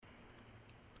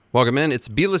Welcome in. It's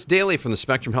B-List Daily from the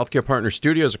Spectrum Healthcare Partners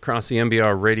studios across the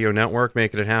MBR radio network,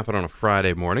 making it happen on a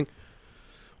Friday morning.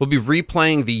 We'll be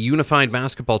replaying the Unified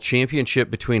Basketball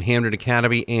Championship between Hamden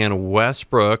Academy and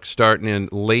Westbrook, starting in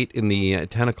late in the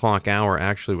 10 o'clock hour.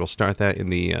 Actually, we'll start that in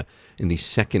the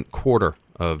second quarter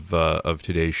of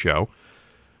today's show.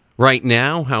 Right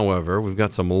now, however, we've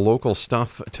got some local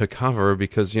stuff to cover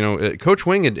because, Coach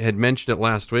Wing had mentioned it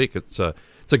last week. It's a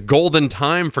golden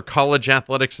time for college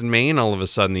athletics in Maine. All of a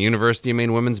sudden, the University of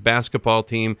Maine women's basketball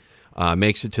team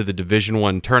makes it to the Division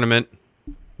I tournament.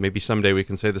 Maybe someday we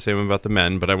can say the same about the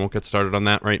men, but I won't get started on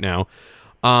that right now.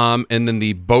 And then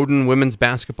the Bowdoin women's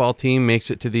basketball team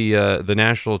makes it to the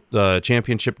national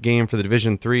championship game for the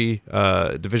Division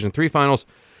III finals,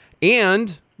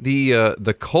 and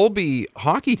the Colby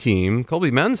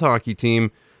men's hockey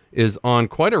team, is on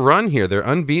quite a run here. They're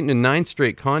unbeaten in 9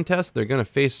 straight contests. They're going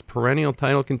to face perennial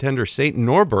title contender St.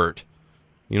 Norbert.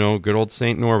 Good old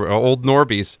St. Norbert, old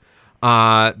Norbies.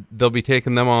 They'll be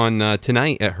taking them on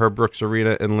tonight at Herb Brooks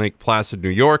Arena in Lake Placid, New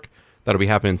York. That'll be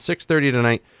happening 6:30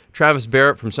 tonight. Travis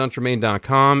Barrett from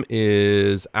CentralMaine.com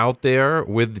is out there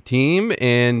with the team,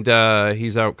 and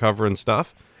he's out covering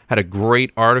stuff. Had a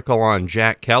great article on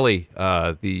Jack Kelly,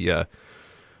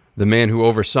 the man who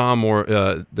oversaw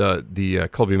the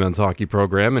Colby men's hockey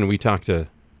program, and we talked to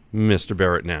Mr.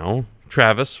 Barrett now.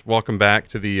 Travis, welcome back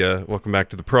to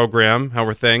the program. How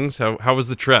were things? How was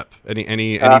the trip?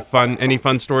 Any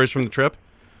fun stories from the trip?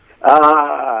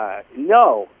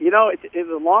 No, it was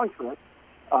a long trip.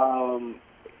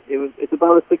 It's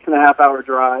about a 6.5 hour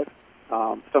drive.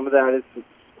 Some of that is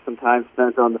some time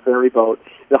spent on the ferry boat.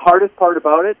 The hardest part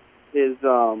about it is,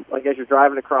 as you're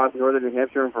driving across northern New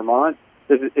Hampshire and Vermont,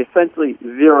 there's essentially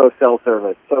zero cell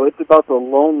service. So it's about the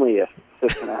loneliest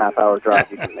 6.5 hour drive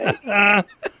you can make. I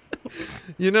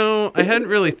hadn't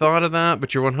really thought of that,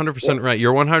 but you're 100% right.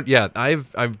 You're 100. Yeah,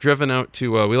 I've driven out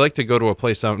to. We like to go to a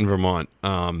place out in Vermont,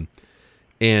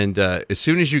 and as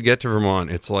soon as you get to Vermont,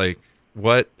 it's like,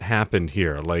 what happened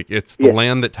here? Like, it's the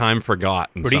land that time forgot.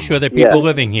 Pretty sure there are people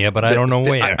living here, but I don't know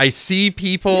where. I see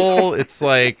people. It's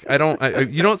like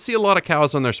you don't see a lot of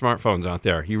cows on their smartphones out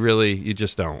there. You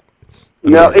just don't. It's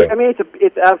amazing. No,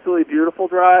 it's absolutely beautiful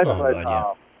drive, but.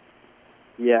 God,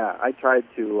 yeah, I tried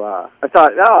to. I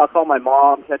thought, I'll call my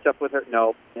mom, catch up with her.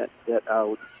 No, can't get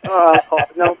out.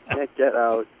 Can't get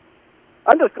out.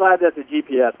 I'm just glad that the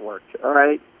GPS worked. All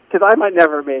right, because I might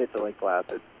never have made it to Lake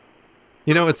Placid.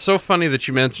 It's so funny that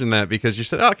you mentioned that because you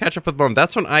said, I'll catch up with mom.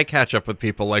 That's when I catch up with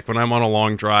people, like when I'm on a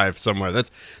long drive somewhere.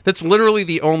 That's literally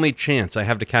the only chance I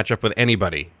have to catch up with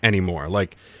anybody anymore.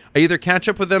 Like, I either catch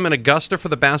up with them in Augusta for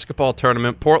the basketball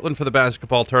tournament, Portland for the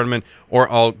basketball tournament, or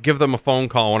I'll give them a phone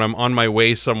call when I'm on my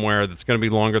way somewhere that's going to be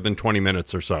longer than 20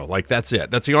 minutes or so. Like, that's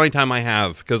it. That's the only time I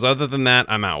have, because other than that,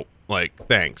 I'm out. Like,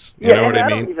 thanks. You know what I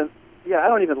mean? I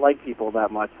don't even like people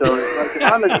that much. So if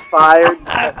I'm inspired to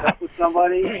catch up with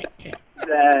somebody,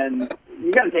 then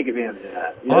you got to take advantage of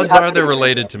that. Odds are they're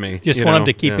related to me. Just want them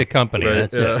to keep you company. Right,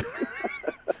 that's it.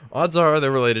 Odds are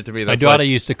they're related to me. My daughter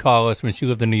used to call us when she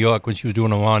lived in New York when she was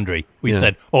doing her laundry. We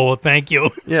said, well, thank you.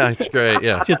 Yeah, it's great.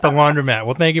 Yeah. It's just a laundromat.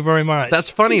 Well, thank you very much. That's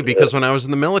funny because when I was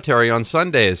in the military on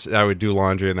Sundays, I would do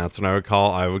laundry, and that's when I would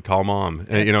call mom.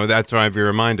 And, that's when I'd be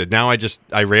reminded. Now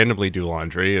I randomly do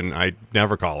laundry, and I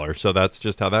never call her. So that's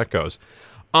just how that goes.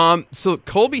 So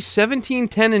Colby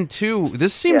 17-10-2.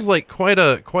 This seems like quite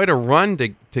a run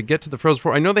to get to the Frozen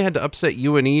Four. I know they had to upset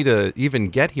UNE to even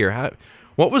get here.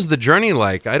 What was the journey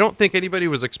like? I don't think anybody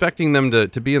was expecting them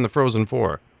to be in the Frozen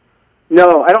Four.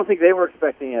 No, I don't think they were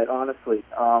expecting it, honestly.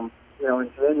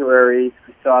 In January,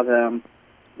 we saw them.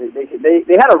 They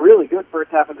had a really good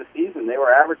first half of the season. They were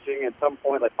averaging at some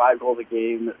point like 5 goals a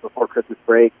game before Christmas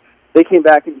break. They came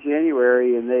back in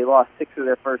January, and they lost 6 of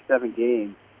their first 7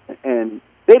 games. And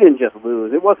they didn't just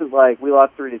lose. It wasn't like we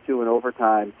lost 3-2 in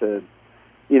overtime to,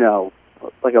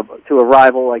 to a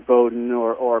rival like Bowdoin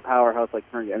or a powerhouse like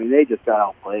Trinity. I mean, they just got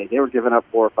outplayed. They were giving up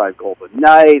 4 or 5 goals a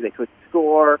night. They couldn't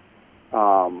score.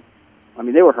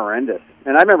 They were horrendous.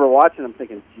 And I remember watching them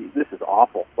thinking, "Geez, this is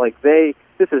awful." Like this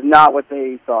is not what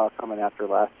they saw coming after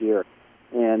last year.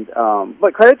 And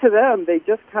but credit to them, they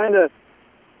just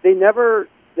they never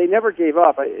gave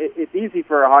up. It's easy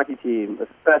for a hockey team,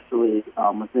 especially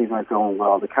when things aren't going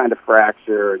well, to kind of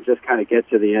fracture and just kind of get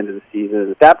to the end of the season.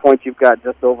 At that point, you've got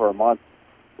just over a month.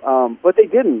 But they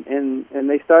didn't, and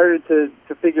they started to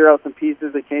figure out some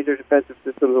pieces. They changed their defensive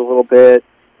systems a little bit.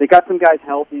 They got some guys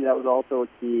healthy. That was also a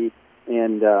key.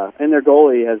 And their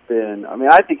goalie has been,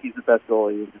 I think he's the best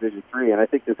goalie in Division III, and I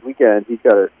think this weekend he's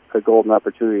got a golden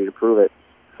opportunity to prove it.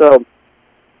 So,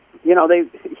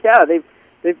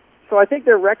 they've So I think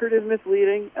their record is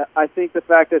misleading. I think the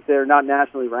fact that they're not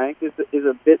nationally ranked is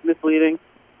a bit misleading.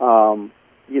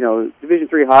 Division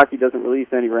III hockey doesn't release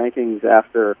any rankings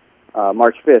after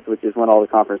March 5th, which is when all the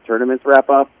conference tournaments wrap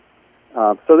up.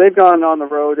 So they've gone on the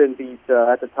road and beat,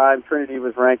 at the time, Trinity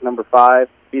was ranked number 5,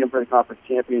 beat them for the conference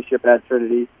championship at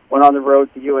Trinity, went on the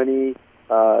road to UNE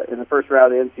in the first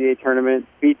round of the NCAA tournament,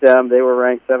 beat them. They were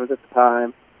ranked 7th at the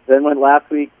time. Then went last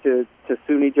week to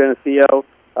SUNY Geneseo,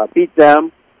 beat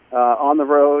them on the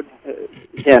road,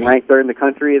 again, ranked 3rd in the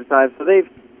country at the time. So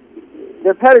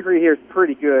their pedigree here is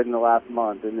pretty good in the last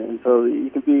month, and so you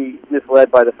can be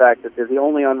misled by the fact that they're the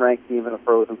only unranked team in the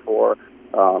Frozen Four,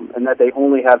 and that they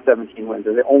only have 17 wins.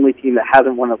 They're the only team that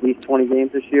hasn't won at least 20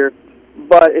 games this year.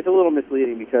 But it's a little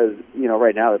misleading because,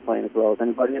 right now they're playing as well as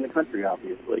anybody in the country,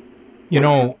 obviously.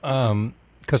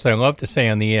 Because I love to say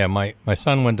on the air, my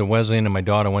son went to Wesleyan and my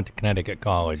daughter went to Connecticut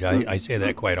College. I say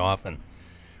that quite often,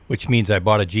 which means I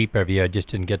bought a Jeep every year. I just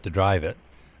didn't get to drive it.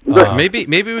 Maybe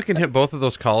we can hit both of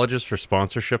those colleges for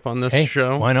sponsorship on this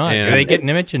show. Why not? They get an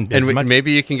image, and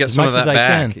maybe you can get some of that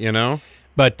back.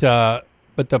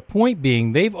 But the point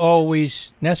being,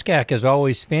 NESCAC has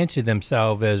always fancied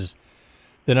themselves as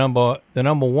the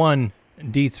number one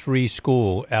D3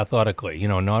 school athletically.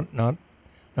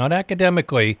 Not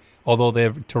academically, although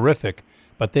they're terrific.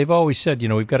 But they've always said,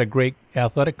 we've got a great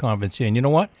athletic conference here. And you know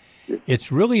what?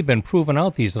 It's really been proven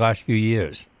out these last few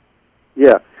years.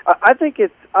 Yeah. I think the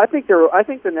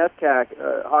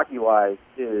NESCAC hockey-wise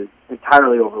is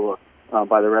entirely overlooked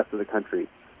by the rest of the country.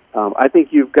 I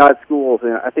think you've got schools,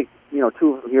 and I think 2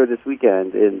 of them here this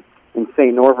weekend in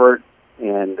St. Norbert,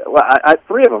 and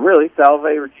 3 of them really, Salve,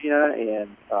 Regina,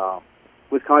 and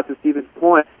Wisconsin Stevens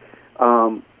Point.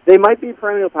 They might be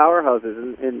perennial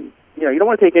powerhouses, and you don't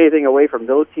want to take anything away from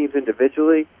those teams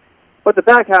individually. But the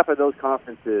back half of those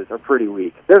conferences are pretty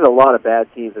weak. There's a lot of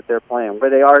bad teams that they're playing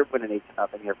where they are winning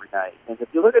 8-0 every night. And if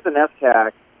you look at the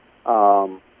NESCAC,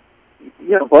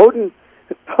 Bowdoin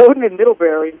and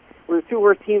Middlebury were the 2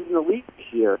 worst teams in the league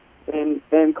this year. And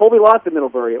Colby lost to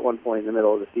Middlebury at one point in the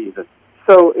middle of the season.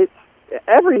 So it's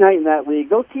every night in that league,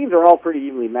 those teams are all pretty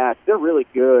evenly matched. They're really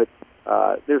good.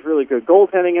 There's really good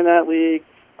goaltending in that league.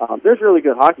 There's really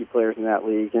good hockey players in that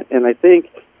league, and I think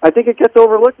it gets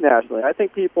overlooked nationally. I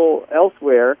think people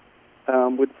elsewhere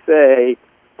would say,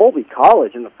 Colby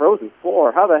College in the Frozen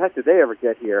Four, how the heck did they ever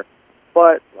get here?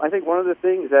 But I think one of the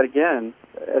things that, again,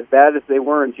 as bad as they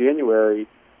were in January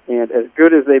and as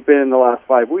good as they've been in the last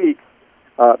 5 weeks,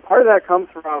 part of that comes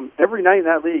from every night in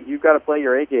that league, you've got to play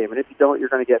your A game, and if you don't, you're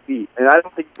going to get beat. And I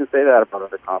don't think you can say that about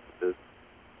other conferences.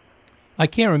 I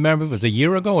can't remember if it was a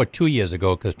year ago or 2 years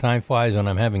ago because time flies and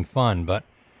I'm having fun. But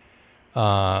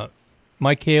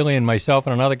Mike Haley and myself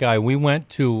and another guy, we went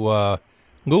to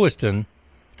Lewiston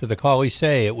to the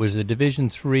Colisée. It was the Division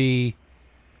III.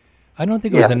 I don't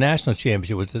think it was a national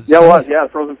championship. It was. The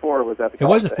Frozen Four was at the Colisée. It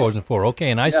was the Frozen Four. Okay,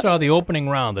 and I saw the opening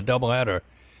round, the doubleheader,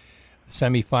 the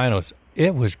semifinals.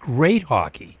 It was great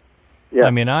hockey. Yeah. I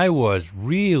mean, I was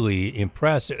really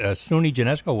impressed. SUNY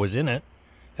Geneseo was in it,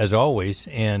 as always,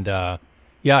 and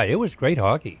it was great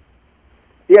hockey.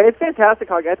 Yeah, it's fantastic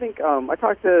hockey. I think I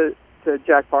talked to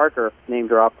Jack Parker, name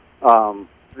drop,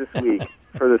 this week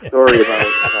for the story about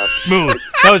smooth.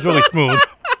 That was really smooth.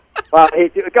 Well, I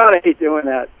hate doing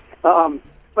that.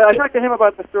 But I talked to him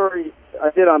about the story I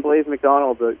did on Blaze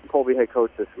McDonald, the Colby head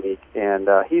coach, this week, and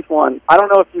he's won. I don't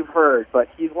know if you've heard, but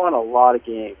he's won a lot of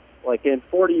games. Like in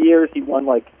 40 years, he won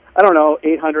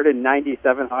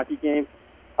 897 hockey games.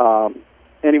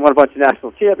 And he won a bunch of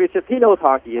national championships. He knows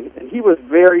hockey, and he was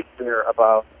very clear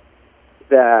about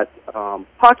that.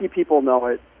 Hockey people know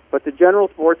it, but the general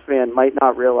sports fan might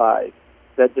not realize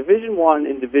that Division I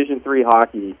and Division III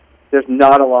hockey, there's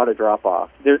not a lot of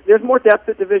drop-off. There's more depth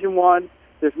at Division I.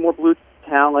 There's more blue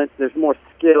talent. There's more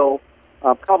skill,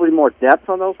 probably more depth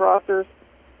on those rosters.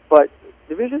 But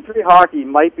Division III hockey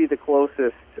might be the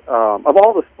closest, of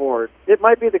all the sports, it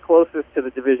might be the closest to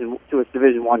its Division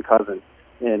I cousin.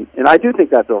 And I do think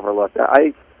that's overlooked.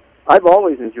 I've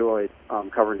always enjoyed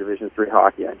covering Division III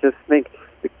hockey. I just think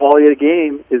the quality of the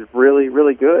game is really,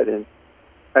 really good. And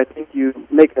I think you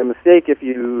make a mistake if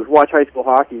you watch high school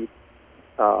hockey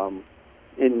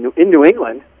in New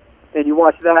England and you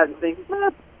watch that and think,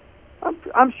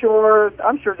 I'm sure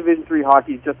Division III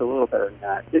hockey is just a little better than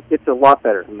that. It's a lot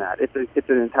better than that. It's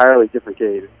an entirely different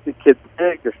game. The kids are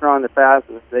big, they're strong, they're fast,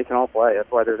 and they can all play. That's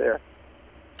why they're there.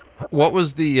 What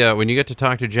was the when you get to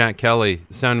talk to Jack Kelly?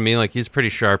 It sounded to me like he's pretty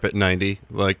sharp at 90.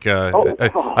 Like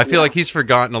I feel like he's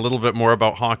forgotten a little bit more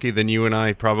about hockey than you and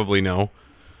I probably know.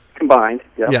 Combined,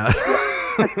 yeah.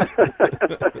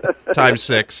 Times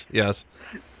 6, yes.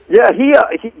 Yeah,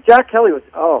 Jack Kelly was,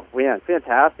 oh man,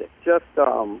 fantastic. Just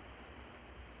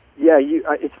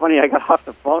it's funny. I got off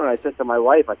the phone and I said to my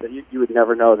wife, I said, you would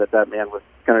never know that man was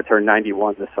going to turn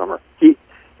 91 this summer. He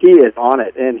is on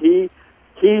it, and he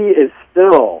is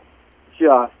still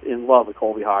just in love with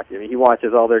Colby hockey. I mean, he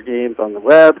watches all their games on the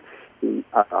web. He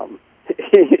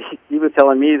was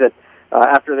telling me that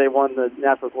after they won the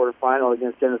national quarterfinal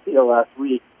against Geneseo last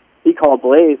week, he called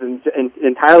Blaze and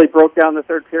entirely broke down the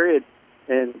third period,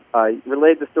 and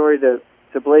relayed the story to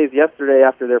Blaze yesterday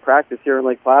after their practice here in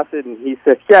Lake Placid, and he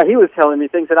said, yeah, he was telling me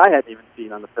things that I hadn't even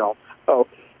seen on the film. So,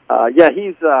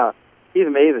 he's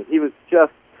amazing. He was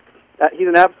just, he's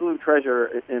an absolute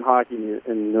treasure in hockey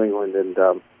in New England, and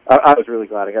I was really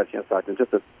glad I got a chance to talk to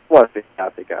him. What a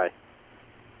fantastic guy.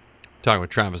 Talking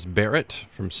with Travis Barrett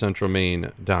from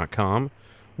CentralMaine.com.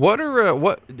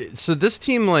 So this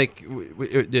team, like,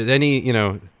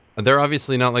 they're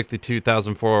obviously not like the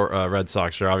 2004 Red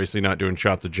Sox. They're obviously not doing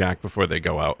shots of Jack before they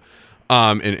go out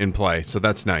and play, so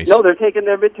that's nice. No, they're taking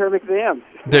their midterm exams.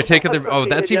 They're taking their,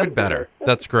 that's even better.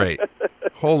 That's great.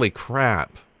 Holy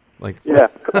crap. Like, yeah,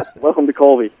 welcome to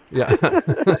Colby. Yeah.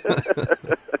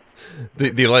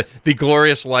 The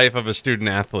glorious life of a student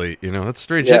athlete, that's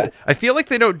strange. Yeah. I feel like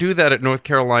they don't do that at North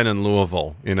Carolina and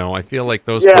Louisville. I feel like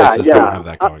those places don't have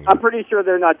that going on. I'm pretty sure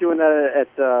they're not doing that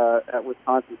at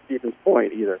Wisconsin Stevens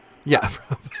Point either. Yeah.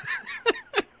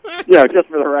 Yeah, just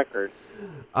for the record.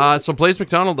 So Blaze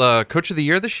McDonald, Coach of the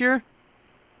Year this year?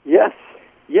 Yes.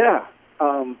 Yeah.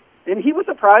 And he was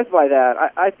surprised by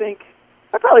that. I think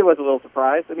I probably was a little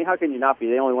surprised. I mean, how can you not be?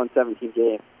 They only won 17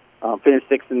 games, finished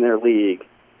sixth in their league.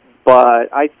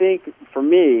 But I think for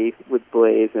me, with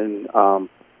Blaze, and I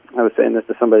was saying this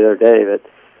to somebody the other day, that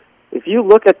if you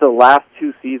look at the last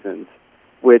two seasons,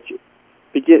 so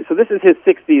this is his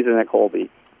sixth season at Colby,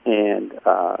 and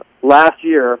last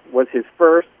year was his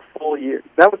first full year.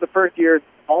 That was the first year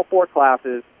all four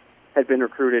classes had been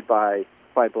recruited by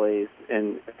Blaze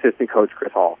and assistant coach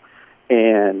Chris Hall,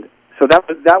 and so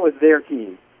that was their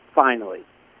team finally.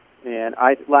 And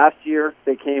last year,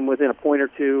 they came within a point or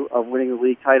two of winning the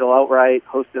league title outright,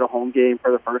 hosted a home game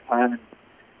for the first time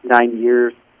in 9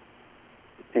 years,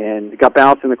 and got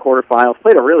bounced in the quarterfinals,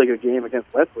 played a really good game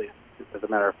against Wesley, as a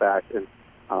matter of fact, and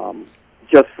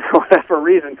just for whatever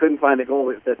reason couldn't find a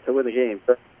goal to win the game.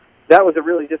 So that was a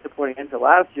really disappointing end to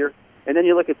last year. And then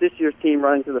you look at this year's team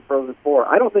running to the Frozen Four.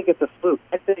 I don't think it's a fluke.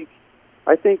 I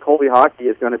think Colby hockey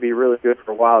is going to be really good for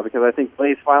a while, because I think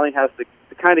Blaze finally has the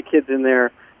kind of kids in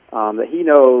there that he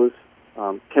knows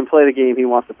can play the game he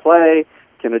wants to play,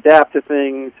 can adapt to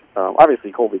things.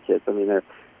 Obviously, Colby kids. I mean, they're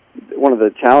one of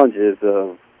the challenges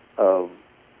of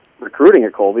recruiting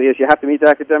at Colby is you have to meet the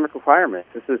academic requirements.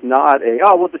 This is not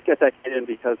we'll just get that kid in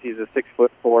because he's a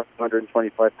 6'4",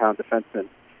 125-pound defenseman.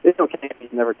 It's okay if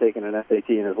he's never taken an SAT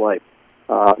in his life.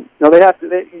 No, you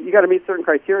got to meet certain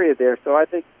criteria there. So I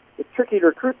think it's tricky to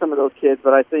recruit some of those kids,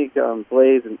 but I think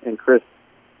Blaze and Chris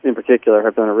in particular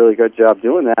have done a really good job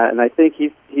doing that, and I think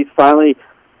he's finally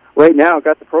right now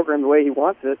got the program the way he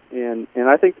wants it, and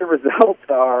I think the results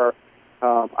are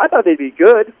I thought they'd be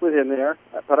good with him there,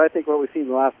 but I think what we've seen in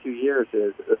the last 2 years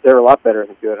is they're a lot better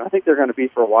than good, and I think they're going to be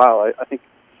for a while. I think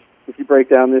if you break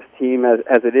down this team as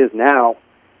it is now,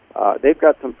 they've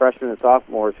got some freshmen and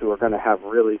sophomores who are going to have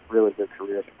really, really good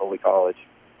careers at Colby College.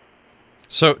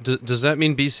 So does that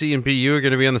mean BC and BU are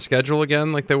going to be on the schedule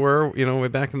again like they were, way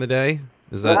back in the day?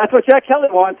 That's what Jack Kelly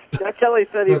wants. Jack Kelly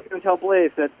said he was going to tell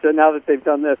Blaze that now that they've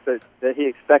done this, that he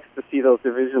expects to see those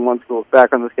Division I schools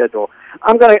back on the schedule.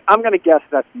 I'm gonna guess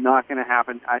that's not going to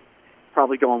happen. I'm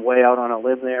probably going way out on a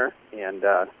limb there, and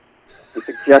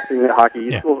suggesting that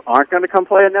hockey schools aren't going to come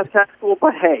play at NESCAC school.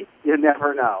 But hey, you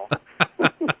never know.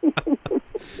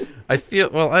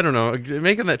 I don't know.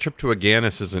 Making that trip to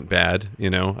Aganis isn't bad.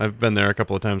 I've been there a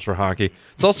couple of times for hockey.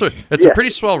 It's a pretty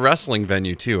swell wrestling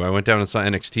venue too. I went down and saw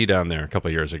NXT down there a couple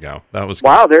of years ago. That was good.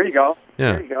 Wow. There you go.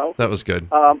 Yeah, there you go. That was good.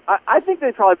 I think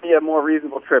they'd probably be a more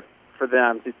reasonable trip for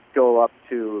them to go up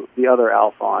to the other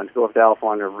Alphon, to go up to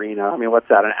Alphon Arena. I mean, what's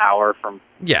that? An hour from?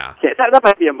 Yeah. That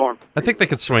might be a more. I think they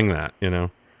could swing that. Yeah.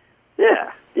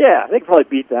 They could probably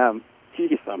beat them.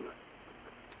 Tease them.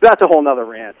 That's a whole nother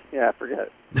rant. Yeah, forget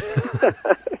it.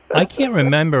 I can't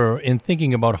remember in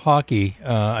thinking about hockey.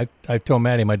 I've told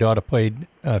Maddie my daughter played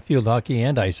field hockey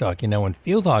and ice hockey. Now, in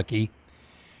field hockey,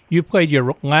 you played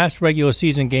your last regular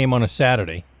season game on a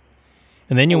Saturday,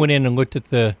 and then you went in and looked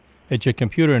at your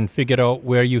computer and figured out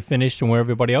where you finished and where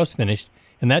everybody else finished,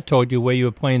 and that told you where you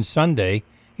were playing Sunday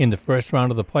in the first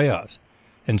round of the playoffs.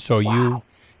 And so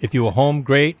if you were home,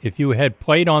 great. If you had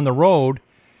played on the road,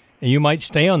 and you might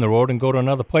stay on the road and go to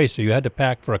another place, so you had to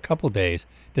pack for a couple days.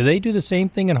 Do they do the same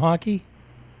thing in hockey?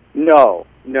 No,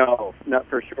 not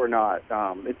for sure not.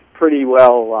 It's pretty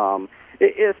well,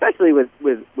 especially with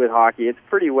hockey. It's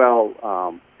pretty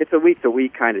well. It's a week to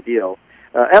week kind of deal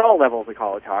at all levels of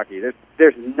college hockey.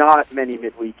 There's not many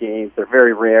midweek games. They're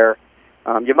very rare.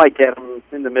 You might get them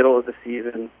in the middle of the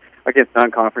season against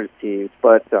non-conference teams,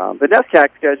 but the NESCAC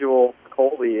schedule,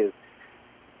 Colby, is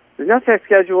the NESCAC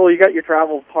schedule. You got your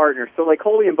travel partners. So like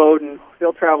Colby and Bowdoin,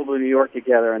 they'll travel to New York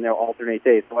together, and they'll alternate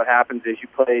days. So what happens is you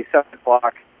play 7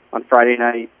 o'clock on Friday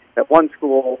night at one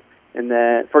school, and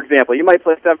then, for example, you might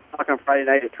play 7 o'clock on Friday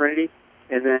night at Trinity,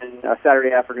 and then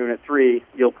Saturday afternoon at 3,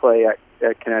 you'll play at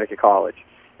Connecticut College.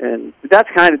 And that's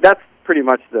pretty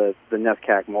much the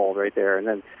NESCAC mold right there. And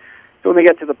then, so when they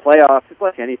get to the playoffs, it's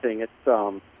like anything. It's,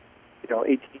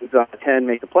 8 teams out of 10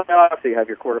 make the playoffs, so you have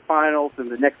your quarterfinals,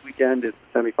 and the next weekend is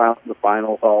the semifinals and the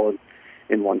finals all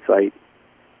in one site.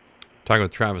 Talking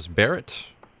with Travis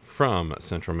Barrett from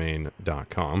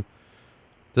centralmaine.com.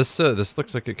 This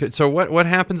looks like it could. So what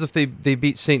happens if they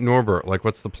beat St. Norbert? Like,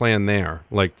 what's the plan there?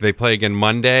 Like, they play again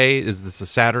Monday? Is this a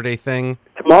Saturday thing?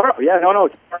 Tomorrow? Yeah, no.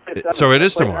 Tomorrow, so it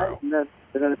is tomorrow. And then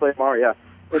they play tomorrow.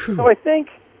 Yeah. So I think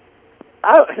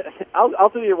I'll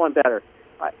do you one better.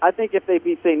 I think if they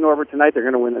beat St. Norbert tonight, they're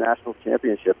going to win the national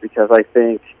championship, because I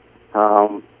think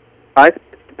the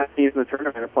best teams in the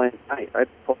tournament are playing tonight.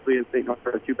 Hopefully, and St.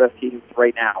 Norbert are the two best teams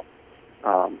right now.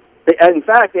 In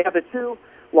fact, they have the two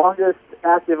longest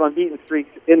active unbeaten streaks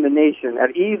in the nation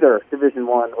at either Division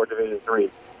I or Division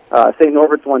III. St.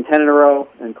 Norbert's won 10 in a row,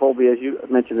 and Colby, as you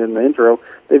mentioned in the intro,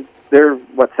 they're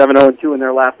 7-0-2 in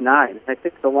their last 9. I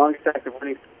think the longest active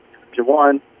winning Division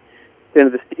I at the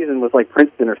end of the season was like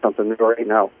Princeton or something right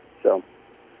now. So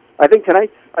I think tonight,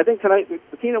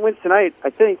 the team that wins tonight, I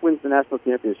think, wins the national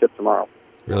championship tomorrow.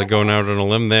 Really going out on a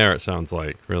limb there, it sounds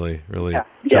like. Really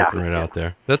jumping right out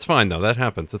there. That's fine, though. That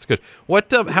happens. That's good.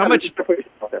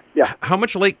 How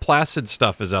much Lake Placid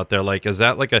stuff is out there? Like, is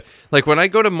that like when I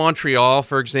go to Montreal,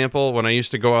 for example, when I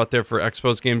used to go out there for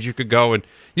Expos games, you could go and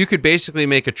you could basically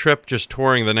make a trip just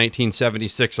touring the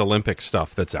 1976 Olympic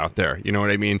stuff that's out there. You know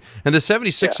what I mean? And the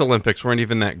 76 Olympics weren't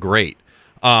even that great.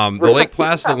 The Lake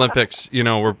Placid Olympics,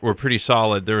 were pretty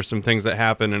solid. There were some things that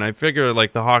happened, and I figure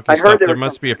like the hockey stuff, there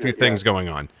must be a few things going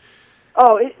on.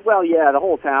 Oh, the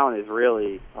whole town is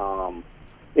really,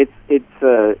 it's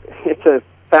a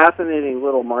fascinating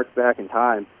little march back in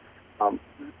time.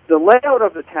 The layout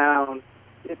of the town,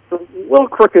 it's a little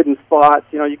crooked in spots.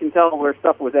 You can tell where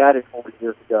stuff was added 40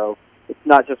 years ago. It's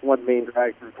not just one main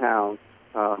drag through town.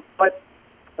 But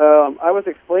I was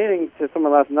explaining to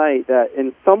someone last night that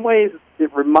in some ways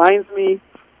it reminds me,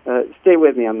 stay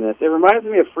with me on this, it reminds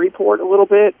me of Freeport a little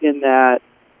bit, in that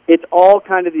it's all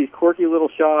kind of these quirky little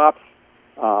shops,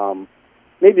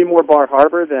 maybe more Bar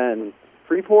Harbor than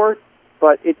Freeport,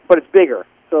 but it's bigger.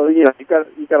 So you've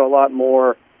got a lot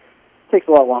more. It takes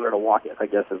a lot longer to walk it, I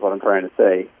guess, is what I'm trying to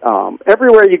say.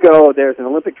 Everywhere you go, there's an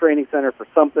Olympic training center for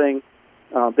something.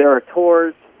 There are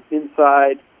tours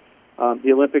inside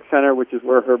the Olympic Center, which is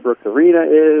where Herb Brooks Arena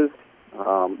is.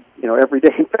 Every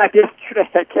day. In fact, yesterday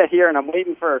I get here and I'm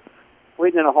waiting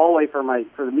in a hallway for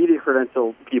the media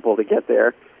credential people to get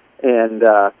there. And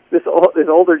this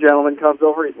older gentleman comes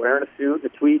over. He's wearing a suit, a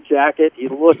tweed jacket. He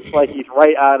looks like he's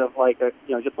right out of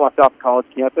just walked off the college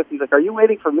campus. He's like, "Are you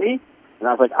waiting for me?" And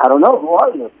I was like, "I don't know. Who are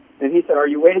you?" And he said, "Are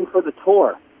you waiting for the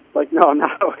tour?" Like, no, I'm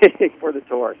not waiting for the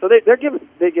tour. So they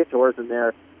get tours in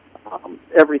there.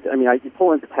 Everything. I mean, you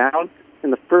pull into town,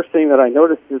 and the first thing that I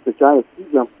noticed is the giant ski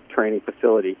jump training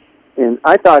facility. And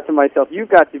I thought to myself, you've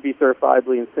got to be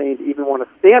certifiably insane to even want to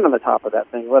stand on the top of that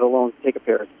thing, let alone take a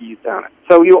pair of skis down it.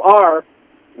 So you are,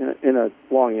 in a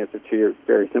long answer to your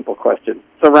very simple question,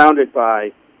 surrounded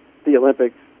by the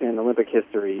Olympics and Olympic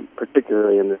history,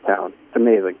 particularly in this town. It's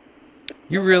amazing.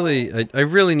 I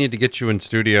really need to get you in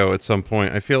studio at some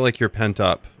point. I feel like you're pent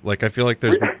up. Like I feel like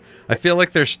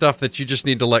there's stuff that you just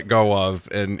need to let go of,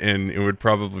 and it would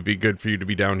probably be good for you to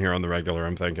be down here on the regular,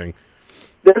 I'm thinking.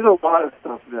 There's a lot of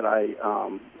stuff that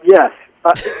yes.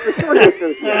 The short answer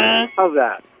is yes. How's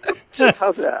that?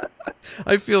 How's that?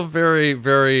 I feel very,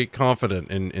 very confident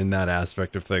in that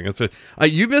aspect of things.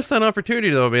 You missed that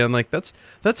opportunity, though, man. Like that's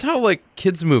how like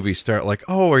kids' movies start. Like,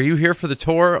 oh, are you here for the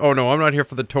tour? Oh no, I'm not here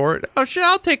for the tour. Oh shit,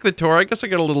 I'll take the tour. I guess I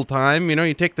got a little time.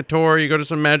 You take the tour. You go to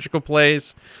some magical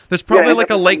place. There's probably like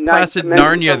a Lake Placid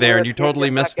Narnia there, and you totally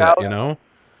missed it.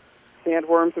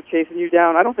 Sandworms are chasing you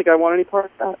down. I don't think I want any part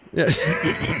of that. Yeah.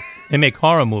 They make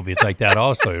horror movies like that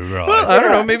also, you realize. Well, I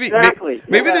don't know. Maybe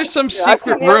there's some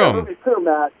secret room. Too,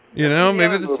 Matt. You know,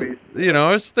 maybe Indiana this. movies. You know,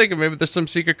 I was thinking maybe there's some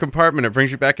secret compartment that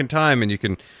brings you back in time, and you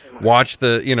can watch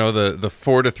the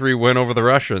 4-3 win over the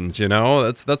Russians. You know,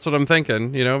 that's what I'm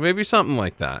thinking. You know, maybe something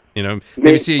like that. You know,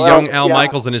 maybe see a young Al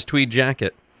Michaels in his tweed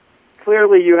jacket.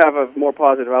 Clearly, you have a more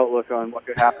positive outlook on what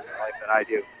could happen in life than I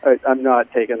do. I'm not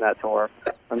taking that tour.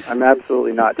 I'm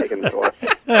absolutely not taking the tour.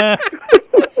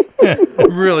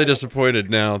 I'm really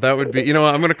disappointed now. That would be, you know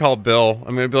what, I'm going to call Bill.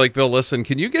 I'm going to be like, Bill, listen,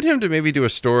 can you get him to maybe do a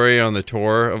story on the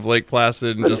tour of Lake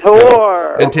Placid and just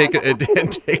tour and take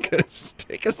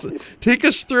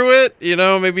us through it? You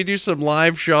know, maybe do some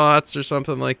live shots or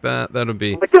something like that. That'll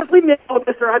be. But just leave me alone,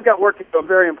 mister. I've got work to do.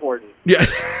 Very important. Yeah.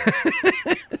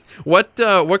 What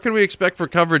can we expect for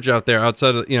coverage out there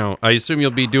outside of, you know, I assume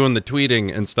you'll be doing the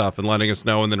tweeting and stuff and letting us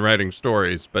know and then writing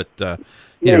stories, but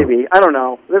maybe. I don't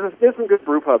know. There's some good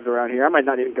brew pubs around here. I might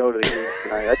not even go to the game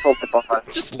tonight. I told the boss.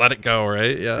 Just let it go,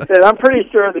 right? Yeah. I said, I'm pretty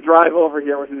sure the drive over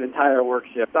here was an entire work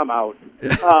shift. I'm out.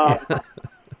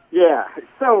 Yeah.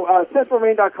 So,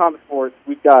 CentralMaine.com sports.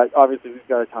 We've got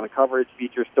a ton of coverage,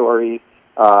 feature stories.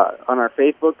 On our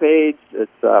Facebook page,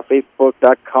 it's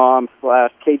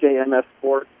facebook.com/KJMS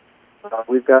Sports.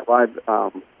 We've got live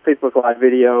Facebook Live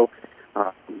video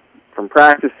from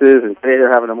practices, and today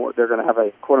they're going to have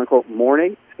a quote unquote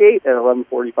morning skate at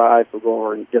 11:45. So go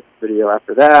over and get the video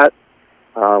after that.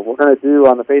 We're going to do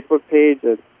on the Facebook page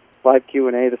a live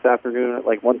Q&A this afternoon at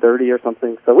like 1:30 or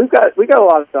something. So we got a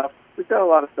lot of stuff.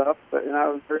 But I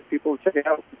would encourage people to check it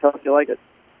out and tell us if you like it.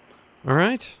 All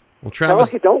right. Well, Tell us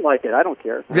if you don't like it. I don't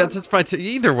care. Yeah, that's fine.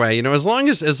 Either way, you know, as long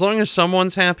as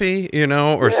someone's happy, you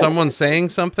know, or someone's saying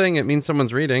something, it means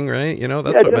someone's reading, right? You know,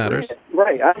 that's what matters.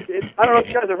 Right. I don't know if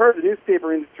you guys have heard, the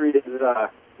newspaper industry is,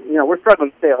 you know, we're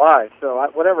struggling to stay alive. So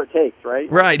whatever it takes, right?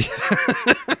 Right.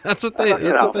 That's what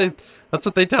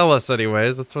they tell us,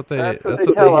 anyways. That's what they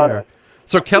tell hear. us.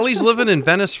 So Kelly's living in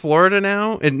Venice, Florida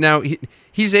now, and now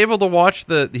he's able to watch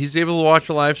the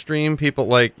live stream. People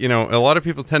like, you know, a lot of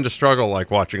people tend to struggle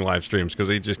like watching live streams because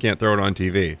they just can't throw it on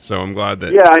TV. So I'm glad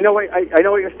that. Yeah, I know what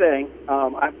you're saying.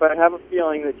 But I have a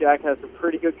feeling that Jack has some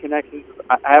pretty good connections.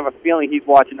 I have a feeling he's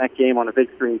watching that game on a big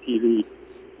screen TV.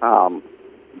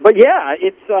 But yeah, I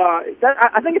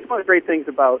think it's one of the great things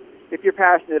about if you're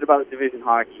passionate about division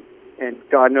hockey, and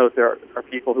God knows there are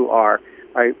people who are.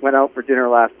 I went out for dinner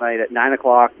last night at 9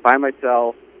 o'clock by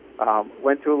myself,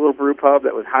 went to a little brew pub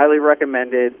that was highly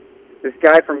recommended. This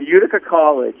guy from Utica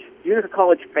College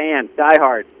fan,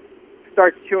 diehard,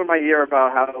 starts chewing my ear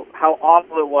about how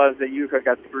awful it was that Utica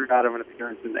got screwed out of an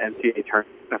appearance in the NCAA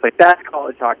tournament. I was like, that's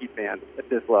college hockey fans at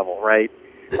this level, right?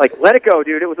 Like, let it go,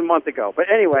 dude. It was a month ago. But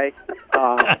anyway,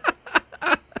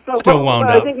 Still wound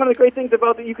up. I think one of the great things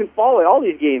about that you can follow all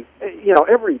these games, you know,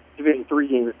 every Division III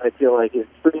game, I feel like, is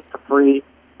free for free.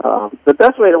 The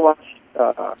best way to watch,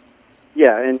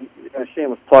 and a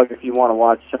shameless plug if you want to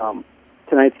watch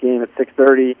tonight's game at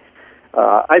 6:30.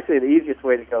 I say the easiest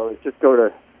way to go is just go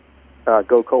to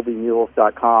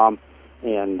GoColbyMules.com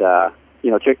and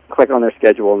click on their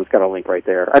schedule, and it's got a link right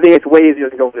there. I think it's way easier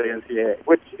to go to the NCAA,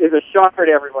 which is a shocker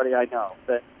to everybody I know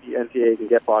that the NCAA can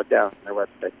get bogged down on their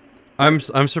website. I'm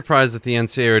surprised that the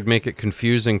NCAA would make it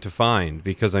confusing to find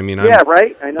because I mean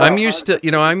right. I know. I'm used to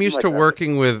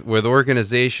working with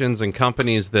organizations and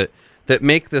companies that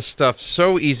make this stuff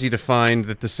so easy to find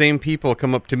that the same people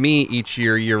come up to me each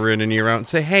year in and year out and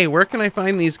say, "Hey, where can I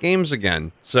find these games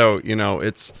again?" So you know,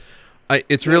 it's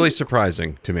really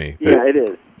surprising to me. That, it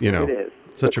is. You know, it is.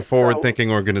 Such a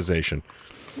forward-thinking organization.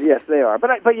 Yes, they are.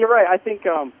 But you're right. I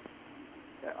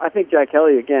think Jack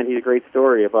Kelly, again, he's a great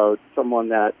story about someone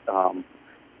that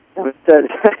said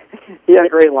he had a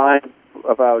great line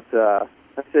about, I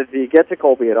said, do you get to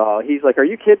Colby at all? He's like, are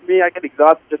you kidding me? I get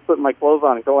exhausted just putting my clothes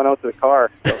on and going out to the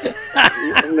car. So,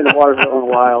 I'm in the water for a little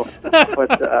while. But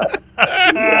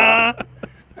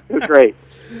it was great.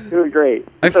 It was great.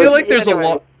 I feel like there's a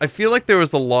lot. I feel like there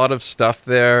was a lot of stuff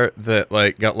there that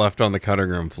like got left on the cutting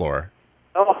room floor.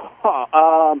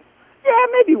 Yeah,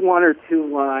 maybe one or two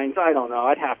lines. I don't know.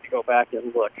 I'd have to go back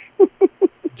and look.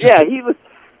 He's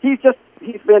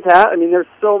fantastic. I mean, there's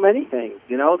so many things.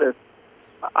 You know,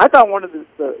 I thought one of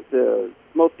the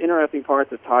most interesting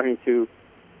parts of talking to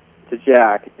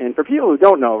Jack, and for people who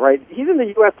don't know, right, he's in the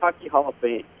U.S. Hockey Hall of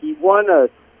Fame. He won a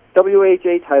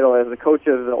WHA title as the coach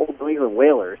of the old New England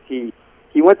Whalers. He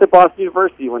went to Boston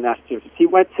University when national champions. He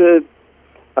went to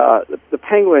the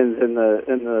Penguins and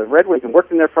the Red Wings and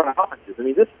worked in their front offices. I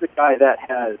mean, this is a guy that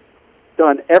has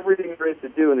done everything there is to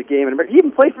do in the game in America. He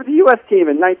even played for the U.S. team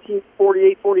in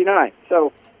 1948-49.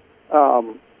 So,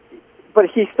 but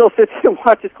he still sits and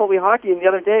watches Colby hockey. And the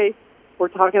other day, we're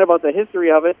talking about the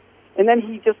history of it, and then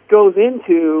he just goes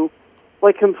into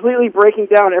like completely breaking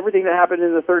down everything that happened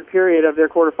in the third period of their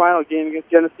quarterfinal game against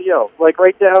Geneseo. Like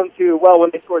right down to, well, when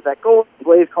they scored that goal,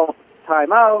 Blaze called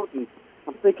timeout, and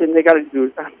I'm thinking they got to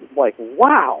do, like,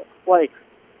 wow.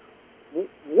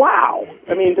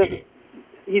 I mean,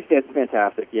 he's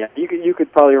fantastic. Yeah, you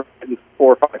could probably write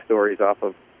 4 or 5 stories off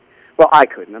of. Well, I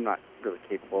couldn't. I'm not really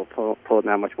capable of pulling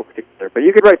that much work together. But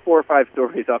you could write 4 or 5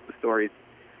 stories off the stories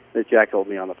that Jack told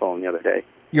me on the phone the other day.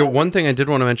 One thing I did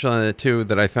want to mention on it too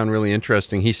that I found really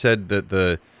interesting. He said that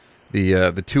the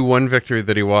 2-1 victory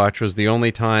that he watched was the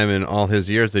only time in all his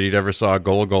years that he'd ever saw a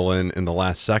goal in the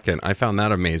last second. I found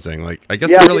that amazing. Like, I guess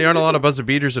there really aren't a lot of buzzer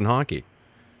beaters in hockey.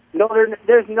 No,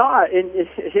 there's not, and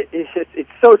it's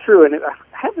so true. And I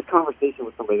had this conversation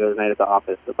with somebody the other night at the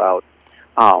office about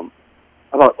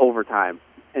overtime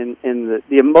and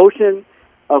the emotion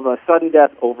of a sudden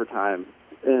death overtime.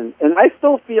 And I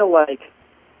still feel like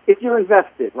if you're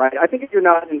invested, right? I think if you're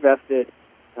not invested,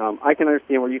 I can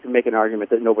understand where you can make an argument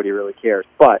that nobody really cares.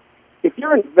 But if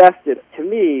you're invested, to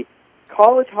me,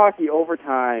 college hockey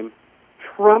overtime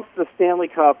trumps the Stanley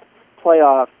Cup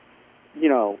playoffs,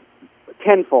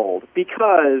 tenfold,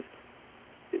 because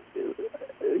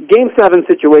Game 7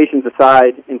 situations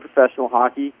aside in professional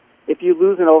hockey, if you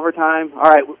lose in overtime, all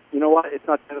right, you know what? It's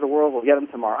not the end of the world. We'll get them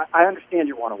tomorrow. I understand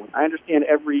you want to win. I understand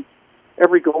every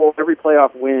goal, every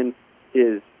playoff win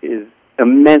is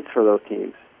immense for those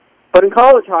teams. But in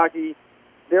college hockey,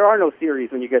 there are no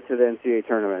series when you get to the NCAA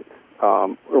tournament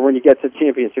or when you get to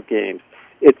championship games.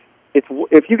 It's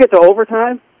if you get to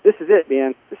overtime, this is it,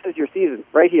 man. This is your season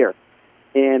right here.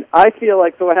 And I feel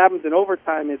like what happens in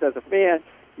overtime is, as a fan,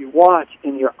 you watch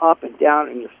and you're up and down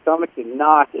and your stomach's in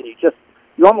knots and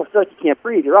you almost feel like you can't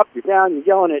breathe. You're up, you're down, you're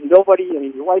yelling at nobody. I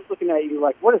mean, your wife's looking at you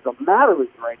like, what is the matter with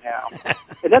you right now?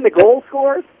 And then the goal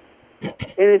scores, and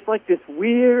it's like this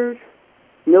weird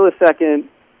millisecond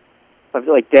of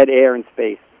like dead air in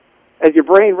space. As your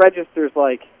brain registers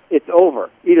like it's over.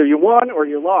 Either you won or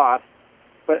you lost.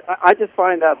 But I just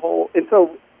find that and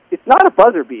so it's not a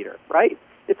buzzer beater, right?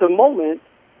 It's a moment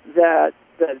that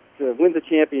wins a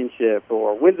championship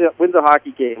or wins a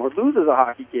hockey game or loses a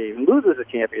hockey game and loses a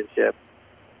championship.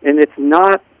 And it's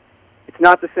not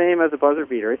the same as a buzzer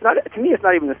beater. It's not, to me, it's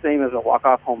not even the same as a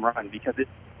walk-off home run, because it's,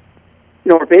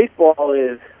 where baseball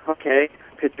is, okay,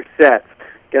 pitcher sets,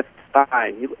 gets the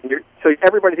sign. So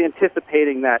everybody's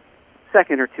anticipating that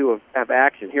second or two of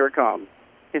action. Here it comes.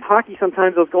 In hockey,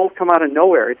 sometimes those goals come out of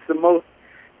nowhere. It's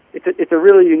a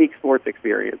really unique sports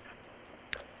experience.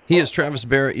 He is Travis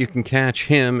Barrett. You can catch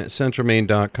him at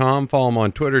centralmaine.com. Follow him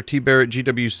on Twitter,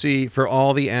 TBarrettGWC, for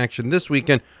all the action this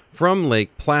weekend from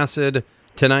Lake Placid.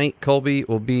 Tonight, Colby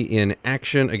will be in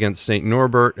action against St.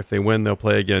 Norbert. If they win, they'll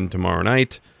play again tomorrow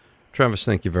night. Travis,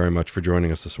 thank you very much for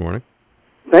joining us this morning.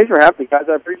 Thanks for having me, guys.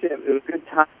 I appreciate it. It was a good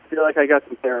time. I feel like I got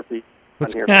some therapy.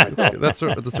 That's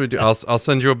what we do. I'll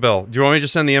send you a bill. Do you want me to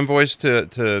send the invoice to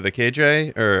the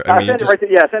KJ, or send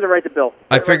it right to Bill.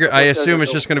 I assume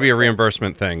it's just going to be a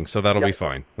reimbursement thing, so that'll be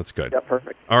fine. That's good. Yeah,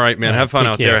 perfect. All right, man. Have fun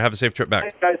out there. Have a safe trip back.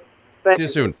 Thanks, guys. Thanks. See you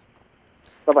soon.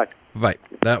 Bye-bye. Bye.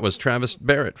 That was Travis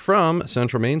Barrett from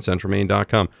Central Maine,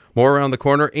 centralmaine.com. More around the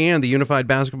corner, and the Unified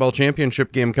Basketball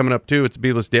Championship game coming up, too. It's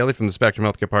Beeless Daily from the Spectrum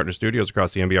Healthcare Partner Studios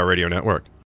across the NBR Radio Network.